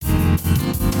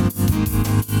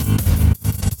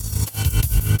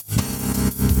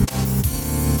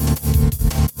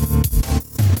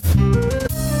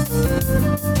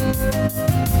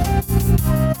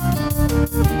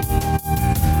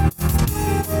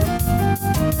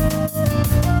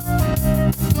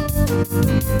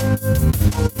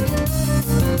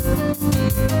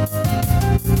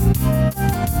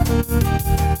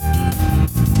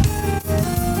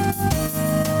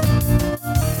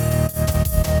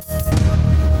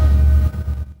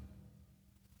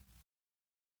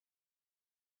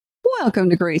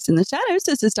Welcome to Grace in the Shadows.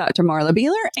 This is Dr. Marla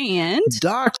Beeler and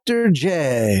Dr.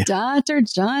 J. Dr.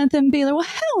 Jonathan Beeler. Well,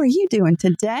 how are you doing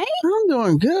today? I'm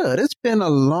doing good. It's been a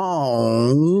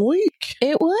long week.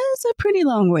 It was a pretty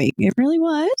long week. It really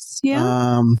was.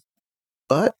 Yeah.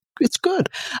 But it's good.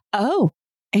 Oh,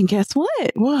 and guess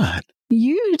what? What?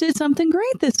 You did something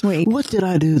great this week. What did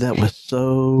I do that was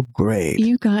so great?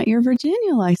 You got your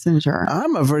Virginia licensure.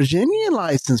 I'm a Virginia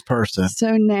licensed person.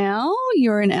 So now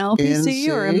you're an LPC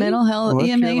or a mental health North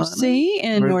EMHC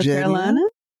in North Carolina,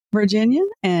 Virginia,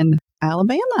 and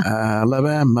Alabama.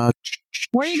 Alabama.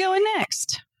 Where are you going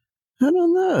next? I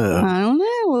don't know. I don't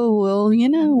know. Well,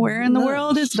 where in the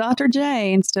world is Dr.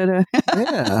 J instead of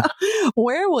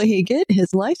where will he get his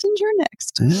licensure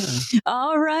next? Yeah.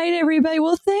 All right, everybody.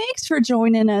 Well, thanks for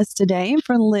joining us today and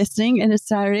for listening. It is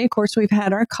Saturday. Of course, we've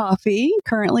had our coffee,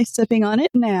 currently sipping on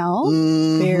it now.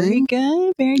 Mm-hmm. Very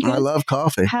good. Very good. I love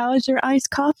coffee. How is your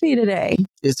iced coffee today?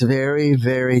 It's very,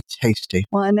 very tasty.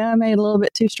 Well, I know I made it a little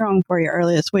bit too strong for you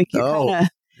earlier this week. Your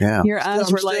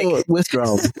eyes were like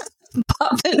withdrawn.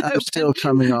 Popping I'm open. still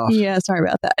coming off. Yeah, sorry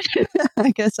about that.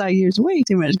 I guess I used way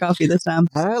too much coffee this time.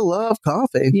 I love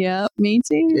coffee. Yeah, me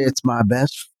too. It's my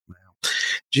best.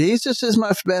 Jesus is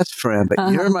my best friend,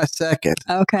 but you're my second.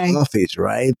 Okay. Coffee's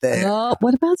right there. Oh,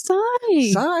 what about Cy?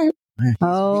 Cy? He's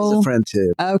a friend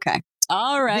too. Okay.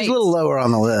 All right. He's a little lower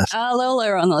on the list. A little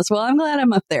lower on the list. Well, I'm glad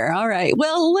I'm up there. All right.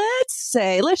 Well, let's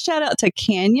shout out to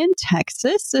Canyon,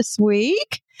 Texas this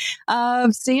week.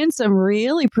 Seeing some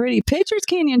really pretty pictures,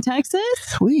 Canyon, Texas.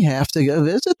 We have to go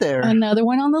visit there. Another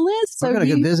one on the list. We're going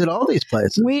to go visit all these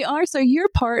places. We are. So you're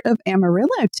part of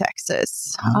Amarillo,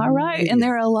 Texas. All right. Yeah. And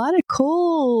there are a lot of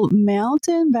cool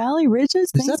mountain, valley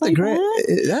ridges, things like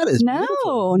that. That is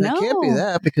beautiful. That can't be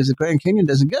that because the Grand Canyon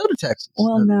doesn't go to Texas.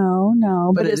 Well, no.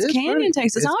 But it's Canyon, pretty.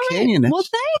 Texas. It's all right. Canyon. Well,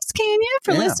 thanks, Canyon,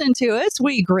 for listening to us.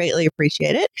 We greatly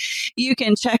appreciate it. You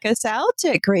can check us out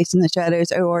at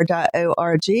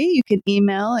graceintheshadowsor.org. You can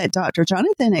email at Dr.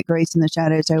 Jonathan at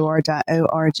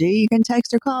graceintheshadowsor.org. You can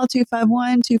text or call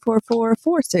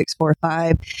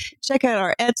 251-244-4645. Check out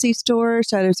our Etsy store,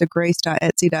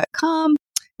 shadowsofgrace.etsy.com.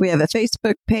 We have a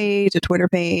Facebook page, a Twitter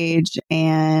page,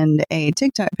 and a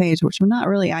TikTok page, which we're not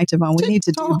really active on. We need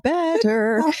to do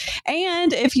better.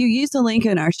 And if you use the link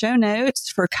in our show notes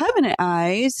for Covenant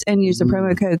Eyes and use the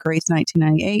promo code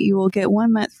GRACE1998, you will get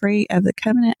 1 month free of the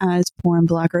Covenant Eyes porn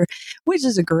blocker, which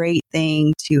is a great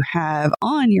thing to have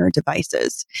on your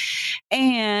devices.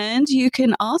 And you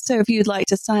can also, if you'd like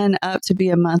to sign up to be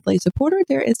a monthly supporter,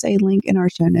 there is a link in our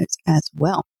show notes as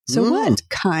well. So what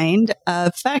kind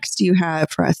of facts do you have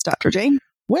for us, Dr. J?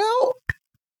 Well,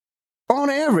 on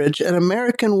average, an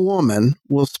American woman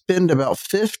will spend about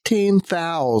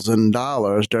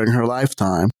 $15,000 during her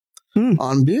lifetime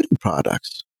on beauty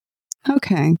products.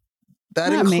 Okay.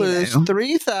 That includes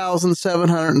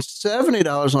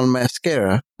 $3,770 on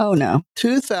mascara. Oh, no.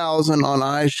 $2,000 on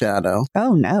eyeshadow.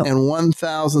 Oh, no. And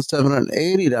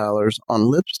 $1,780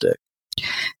 on lipstick.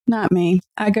 Not me.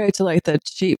 I go to like the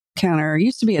cheap counter. It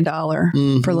used to be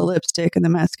 $1 for the lipstick and the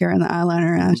mascara and the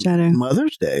eyeliner and eyeshadow.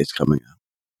 Mother's Day is coming up.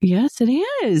 Yes, it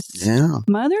is. Yeah.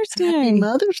 Mother's Day. Happy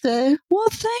Mother's Day. Well,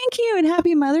 thank you. And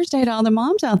happy Mother's Day to all the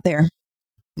moms out there.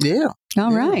 Yeah.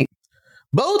 All right.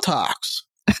 Botox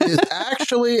is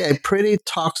actually a pretty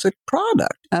toxic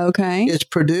product. Okay. It's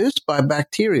produced by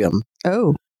bacterium.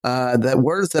 Oh. That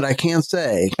words that I can't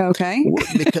say. Okay.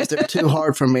 Because they're too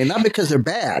hard for me. Not because they're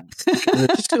bad. They're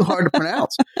just too hard to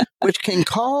pronounce, which can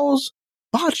cause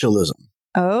botulism.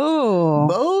 Oh.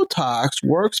 Botox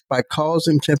works by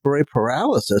causing temporary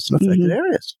paralysis in affected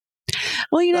areas.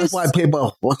 Well, that's why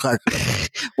people look like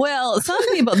Well, some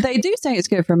people, they do say it's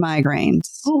good for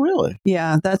migraines. Oh, really?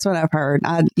 Yeah, that's what I've heard.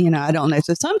 I don't know.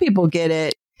 So some people get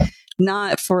it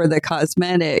not for the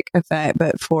cosmetic effect,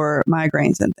 but for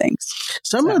migraines and things.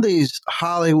 Some of these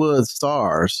Hollywood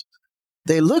stars,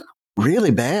 they look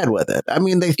really bad with it. I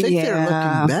mean, they think they're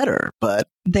looking better, but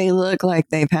they look like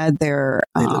they've had their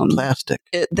they look plastic.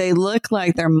 They look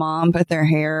like their mom put their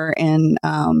hair in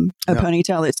a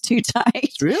ponytail that's too tight.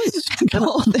 It's really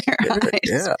pull their eyes.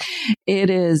 Yeah.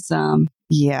 It is. I'm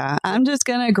just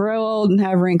gonna grow old and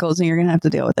have wrinkles, and you're gonna have to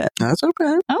deal with it. That's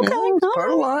okay. Okay, it's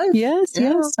part of life. Yes.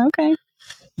 Okay.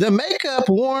 The makeup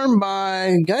worn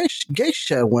by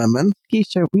geisha women.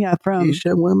 Geisha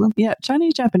women. Yeah,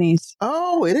 Chinese, Japanese.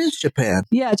 Oh, it is Japan.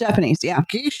 Yeah, Japanese. Yeah,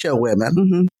 geisha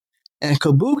women and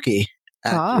kabuki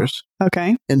actors.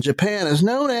 Okay. In Japan is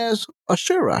known as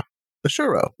Ashuro.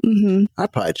 I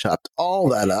probably chopped all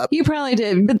that up. You probably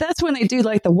did, but that's when they do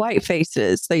like the white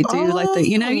faces. They do like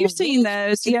you've seen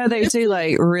those. Yeah, they do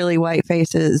like really white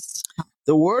faces.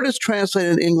 The word is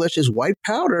translated in English as white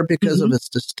powder because of its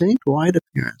distinct white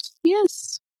appearance.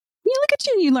 Yes. Yeah, look at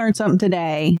you. You learned something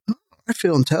today. I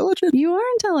feel intelligent. You are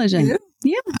intelligent.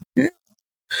 Yeah.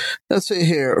 Let's see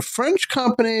here. French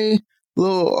company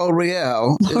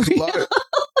L'Oreal is large.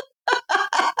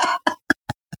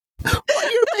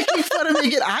 What, you're making fun of me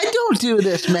again? I don't do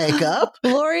this makeup.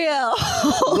 L'Oreal.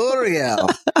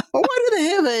 L'Oreal. Well, why do they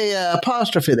have a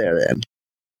apostrophe there then?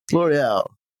 L'Oreal.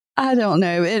 I don't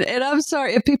know. And I'm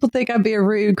sorry if people think I'm being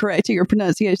rude correcting your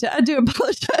pronunciation. I do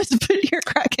apologize, but you're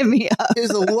cracking me up. Is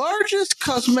the largest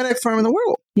cosmetic firm in the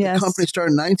world. Yes. The company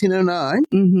started in 1909.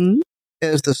 Mm-hmm.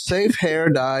 Is the safe hair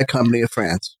dye company of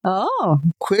France. Oh.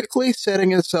 Quickly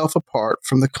setting itself apart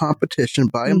from the competition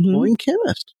by employing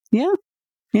chemists. Yeah.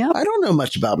 Yeah. I don't know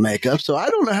much about makeup, so I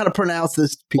don't know how to pronounce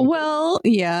this. People. Well,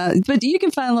 yeah, but you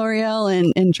can find L'Oreal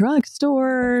in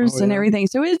drugstores and everything.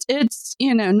 So it's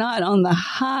not on the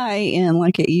high end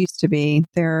like it used to be.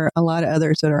 There are a lot of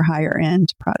others that are higher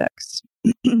end products.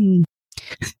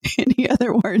 Any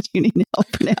other words you need help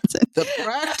pronouncing? The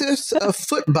practice of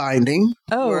foot binding,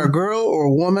 where a girl or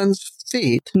woman's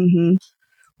feet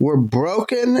were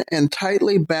broken and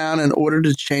tightly bound in order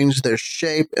to change their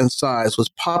shape and size, was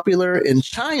popular in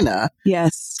China.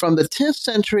 Yes. From the 10th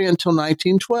century until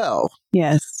 1912.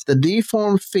 Yes. The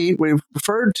deformed feet were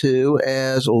referred to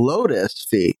as lotus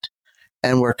feet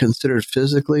and were considered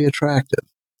physically attractive.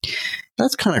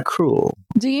 That's kind of cruel.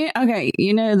 Do you? Okay,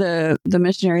 you know the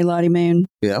missionary Lottie Moon?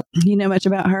 Yeah. You know much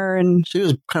about her? And she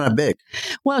was kind of big.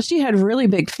 Well, she had really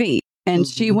big feet. And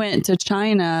she went to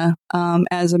China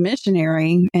as a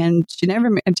missionary, and she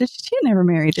never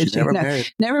married, did she?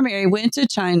 Never married. Went to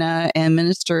China and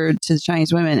ministered to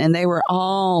Chinese women, and they were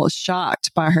all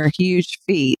shocked by her huge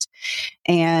feet.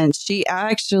 And she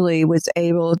actually was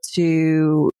able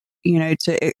to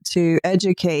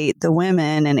educate the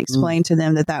women and explain to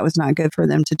them that was not good for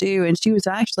them to do. And she was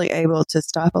actually able to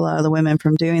stop a lot of the women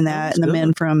from doing that and the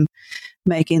men from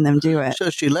making them do it. So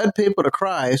she led people to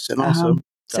Christ and also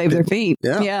save their feet.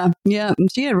 Yeah. And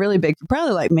she had really big,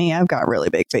 probably like me. I've got really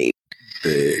big feet.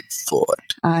 Big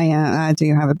foot. I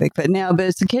do have a big foot now, but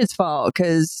it's the kids' fault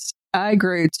because I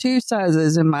grew 2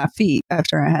 sizes in my feet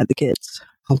after I had the kids.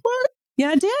 What?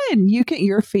 Yeah, I did.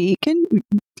 Your feet can.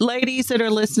 Ladies that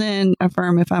are listening,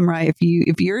 affirm if I'm right.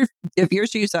 If your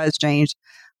shoe size changed,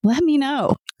 let me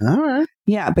know. All right.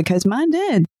 Yeah, because mine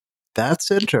did.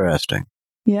 That's interesting.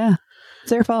 Yeah. It's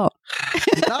their fault.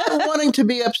 Not wanting to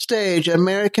be upstage,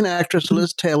 American actress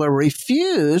Liz Taylor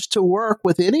refused to work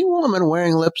with any woman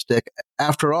wearing lipstick.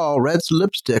 After all, red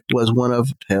lipstick was one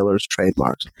of Taylor's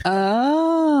trademarks.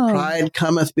 Oh. Pride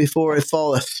cometh before it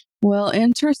falleth. Well,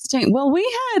 interesting. Well, we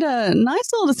had a nice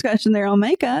little discussion there on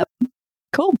makeup.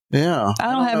 Cool. Yeah.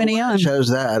 I don't have any on. I chose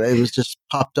that. It was just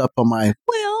popped up on my.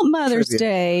 Well, Mother's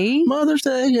Day. Mother's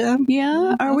Day, yeah.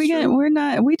 Yeah. Are we going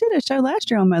to, we did a show last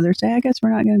year on Mother's Day. I guess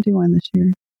we're not going to do one this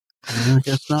year. I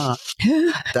guess not.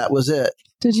 That was it.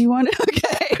 Did you want to?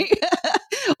 Okay.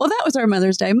 Well, that was our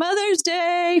Mother's Day. Mother's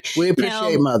Day. We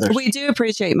appreciate mothers. We do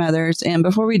appreciate mothers. And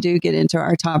before we do get into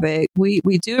our topic, we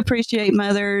do appreciate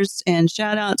mothers, and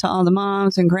shout out to all the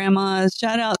moms and grandmas.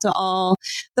 Shout out to all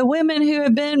the women who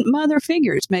have been mother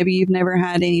figures. Maybe you've never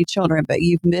had any children, but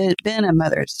you've been a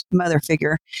mother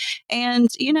figure. And,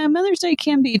 Mother's Day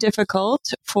can be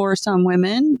difficult for some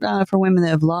women, for women that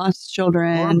have lost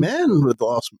children. Or men with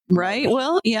lost. Right.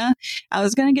 Well, yeah, I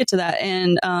was going to get to that.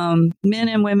 And men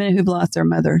and women who've lost their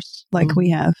mothers like we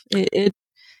have. It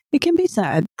can be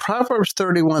sad. Proverbs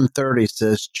 31:30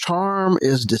 says, charm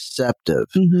is deceptive.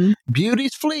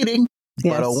 Beauty's fleeting,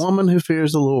 but a woman who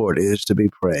fears the Lord is to be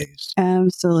praised.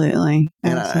 Absolutely.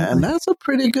 And that's a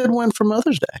pretty good one for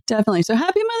Mother's Day. Definitely. So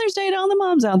happy Mother's Day to all the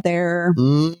moms out there.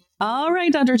 All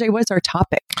right, Dr. J, what's our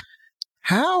topic?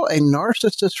 How a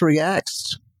narcissist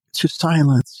reacts to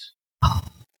silence.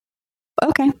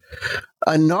 Okay.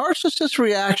 A narcissist's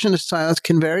reaction to silence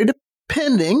can vary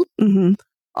depending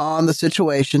on the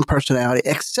situation, personality,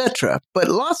 etc. But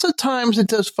lots of times it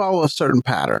does follow a certain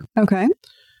pattern. Okay.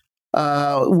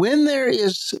 When there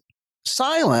is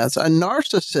silence, a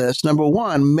narcissist, number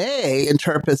one, may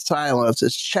interpret silence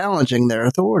as challenging their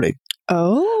authority.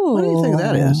 Oh. What do you think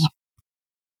that is?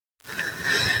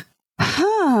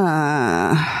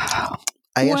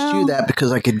 I asked you that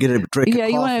because I could get a drink of coffee. Yeah,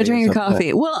 you want to drink your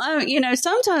coffee. Well,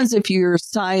 sometimes if you're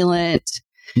silent,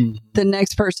 the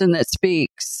next person that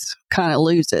speaks kind of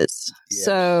loses. Yes.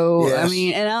 So, yes.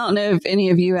 And I don't know if any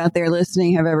of you out there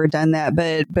listening have ever done that,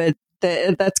 but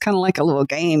that's kind of like a little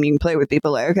game you can play with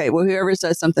people. Like, okay, well, whoever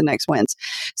says something next wins.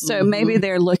 So maybe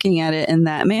they're looking at it in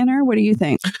that manner. What do you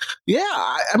think? Yeah.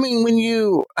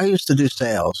 I used to do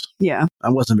sales. Yeah. I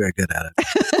wasn't very good at it.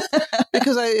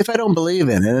 Because if I don't believe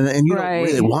in it and you don't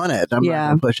really want it, I'm not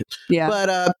going to push it. Yeah.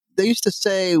 But they used to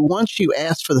say once you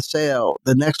ask for the sale,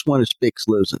 the next one who speaks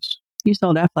loses. You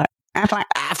sold Affleck.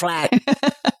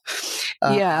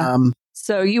 Yeah.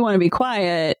 So you want to be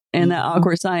quiet in that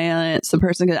awkward silence. The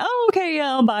person goes, "Oh, okay,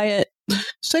 yeah, I'll buy it."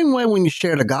 Same way when you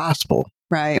share the gospel,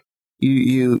 right?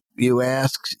 You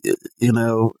ask,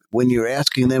 when you're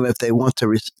asking them if they want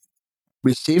to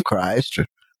receive Christ or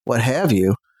what have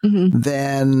you,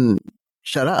 then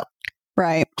shut up.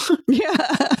 Right. Yeah.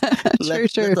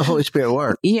 Let the Holy Spirit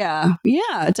work. Yeah.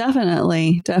 Yeah,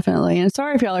 definitely. Definitely. And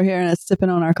sorry if y'all are hearing us sipping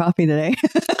on our coffee today.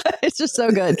 It's just so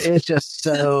good. It's just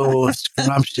so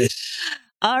scrumptious.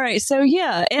 All right. So,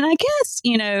 yeah. And I guess,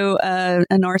 a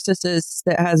narcissist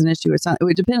that has an issue with something, it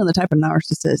would depend on the type of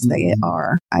narcissist they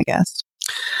are, I guess.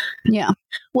 Yeah.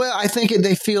 Well, I think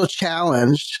they feel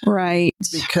challenged. Right.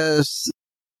 Because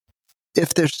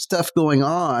if there's stuff going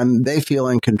on, they feel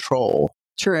in control.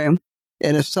 True.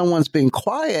 And if someone's being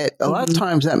quiet, a lot of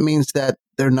times that means that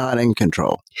they're not in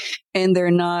control. And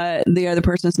the other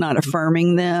person's not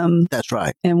affirming them. That's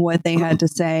right. And what they had to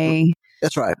say.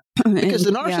 That's right. Because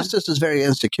the narcissist is very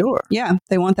insecure. Yeah.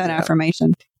 They want that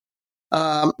affirmation.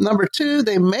 Number 2,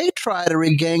 they may try to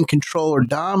regain control or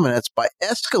dominance by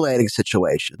escalating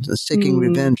situations and seeking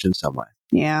revenge in some way.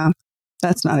 Yeah.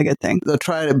 That's not a good thing. They'll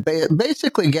try to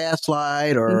basically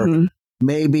gaslight or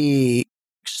maybe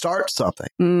start something.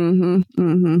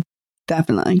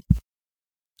 Definitely.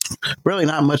 Really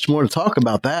not much more to talk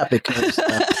about that because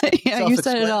yeah, you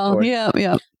said it all.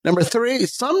 Yeah. Number 3,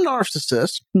 some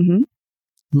narcissists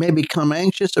may become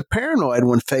anxious or paranoid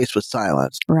when faced with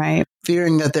silence. Right.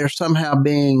 Fearing that they're somehow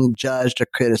being judged or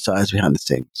criticized behind the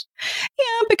scenes.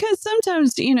 Yeah, because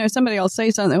sometimes, somebody will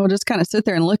say something, we'll just kind of sit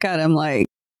there and look at them like,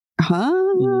 huh?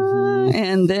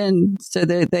 And then so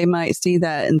they might see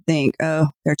that and think, oh,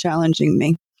 they're challenging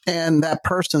me. And that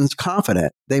person's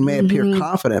confident. They may appear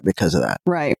confident because of that.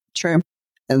 Right. True.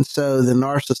 And so the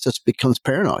narcissist becomes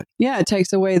paranoid. Yeah, it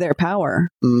takes away their power.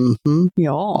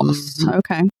 Yes.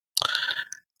 Okay.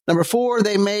 Number 4,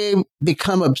 they may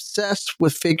become obsessed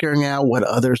with figuring out what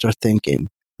others are thinking.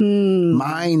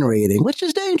 Mind reading, which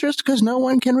is dangerous because no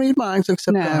one can read minds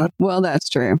except God. Well, that's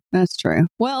true. That's true.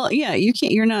 Well, yeah, you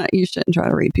can't. You shouldn't try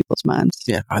to read people's minds.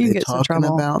 Yeah, are they talking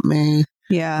about me?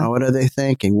 Yeah. Or what are they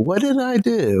thinking? What did I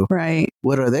do? Right.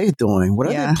 What are they doing? What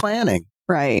are they planning?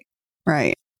 Right.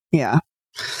 Right. Yeah.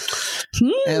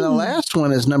 And the last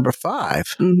one is number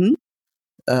 5.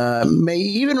 May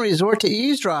even resort to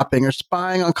eavesdropping or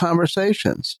spying on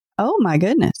conversations. Oh my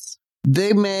goodness.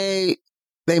 They may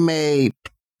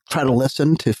try to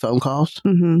listen to phone calls.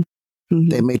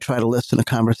 They may try to listen to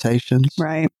conversations.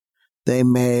 Right. They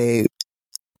may,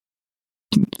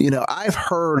 I've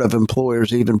heard of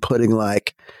employers even putting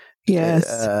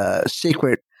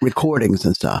secret recordings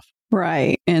and stuff.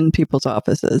 Right. In people's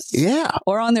offices. Yeah.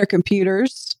 Or on their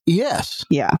computers. Yes.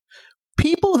 Yeah.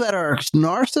 People that are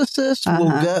narcissists will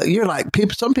go, you're like,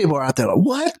 some people are out there like,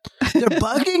 what? They're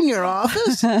bugging your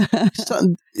office?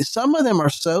 Some of them are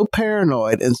so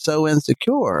paranoid and so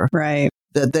insecure. Right.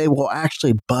 That they will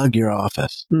actually bug your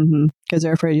office. Because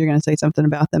they're afraid you're going to say something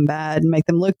about them bad and make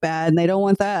them look bad. And they don't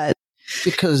want that.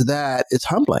 Because that is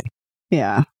humbling.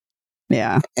 Yeah.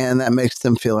 Yeah. And that makes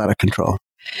them feel out of control.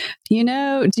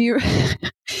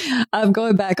 I'm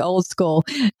going back old school.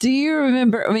 Do you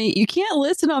remember, you can't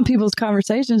listen on people's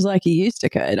conversations like you used to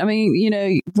could.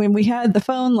 When we had the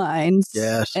phone lines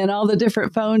and all the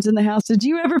different phones in the house, did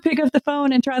you ever pick up the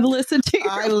phone and try to listen to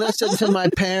I listened to my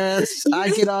parents.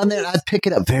 I'd get on there. I'd pick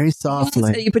it up very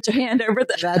softly. So you put your hand over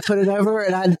and I'd put it over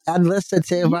and I'd listen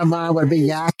to my mom would be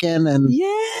yakking and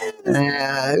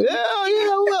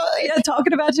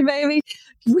talking about your baby.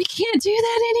 We can't do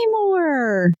that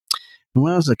anymore.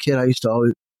 When I was a kid, I used to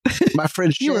always, my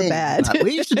friend Shane, you were bad.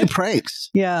 We used to do pranks.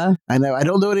 Yeah. I know. I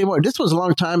don't do it anymore. This was a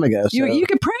long time ago. So you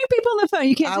could prank people on the phone.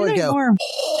 You can't do it anymore.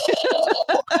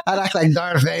 I'd act like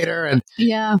Darth Vader. And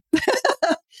yeah.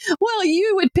 Well,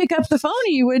 you would pick up the phone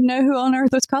and you wouldn't know who on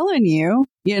earth was calling you,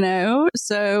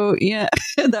 So, yeah,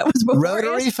 that was before.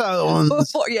 Rotary phones.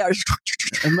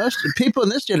 And most people in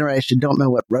this generation don't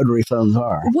know what rotary phones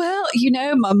are. Well,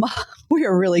 my mom, we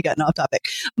are really getting off topic.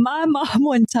 My mom,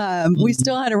 one time, we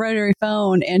still had a rotary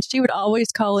phone and she would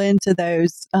always call into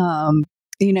those,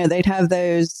 they'd have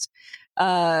those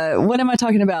what am I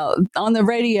talking about? On the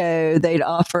radio, they'd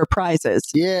offer prizes.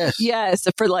 Yes,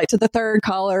 for like to the third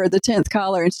caller or the 10th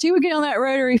caller. And she would get on that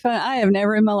rotary phone. I have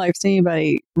never in my life seen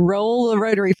anybody roll a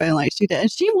rotary phone like she did.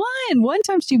 And she won. One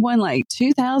time she won like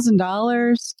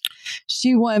 $2,000.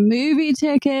 She won movie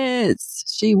tickets.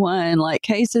 She won like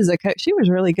cases of Coke. She was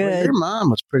really good. Well, your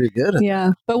mom was pretty good at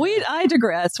that. But I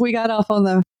digress. We got off on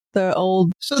the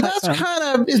old. So that's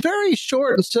it's very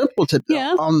short and simple to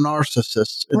on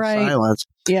narcissists in silence.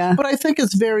 Yeah. But I think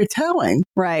it's very telling.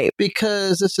 Right.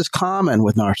 Because this is common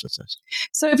with narcissists.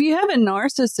 So if you have a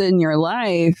narcissist in your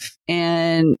life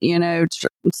and,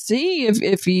 see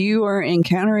if you are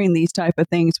encountering these type of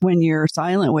things when you're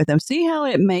silent with them, see how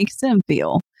it makes them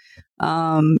feel.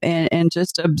 And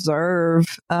just observe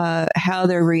how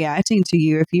they're reacting to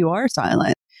you if you are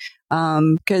silent.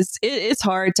 Because it's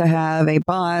hard to have a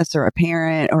boss or a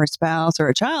parent or a spouse or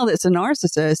a child that's a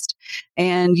narcissist,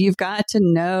 and you've got to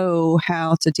know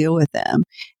how to deal with them.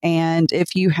 And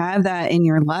if you have that in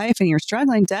your life and you're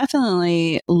struggling,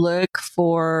 definitely look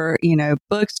for,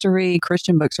 books to read.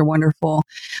 Christian books are wonderful.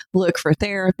 Look for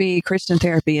therapy. Christian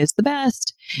therapy is the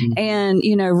best. Mm-hmm. And,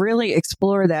 really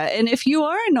explore that. And if you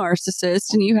are a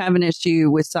narcissist and you have an issue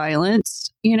with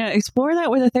silence, explore that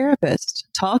with a therapist.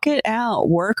 Talk it out.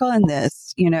 Work on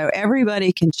this.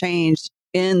 Everybody can change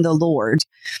in the Lord.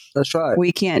 That's right.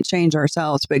 We can't change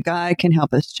ourselves, but God can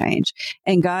help us change.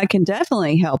 And God can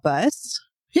definitely help us.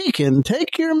 He can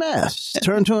take your mess,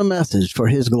 turn to a message for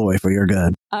His glory, for your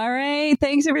good. All right.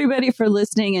 Thanks, everybody, for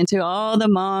listening. And to all the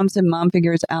moms and mom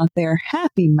figures out there,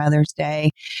 happy Mother's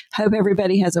Day. Hope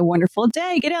everybody has a wonderful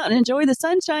day. Get out and enjoy the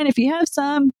sunshine if you have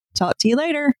some. Talk to you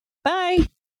later. Bye.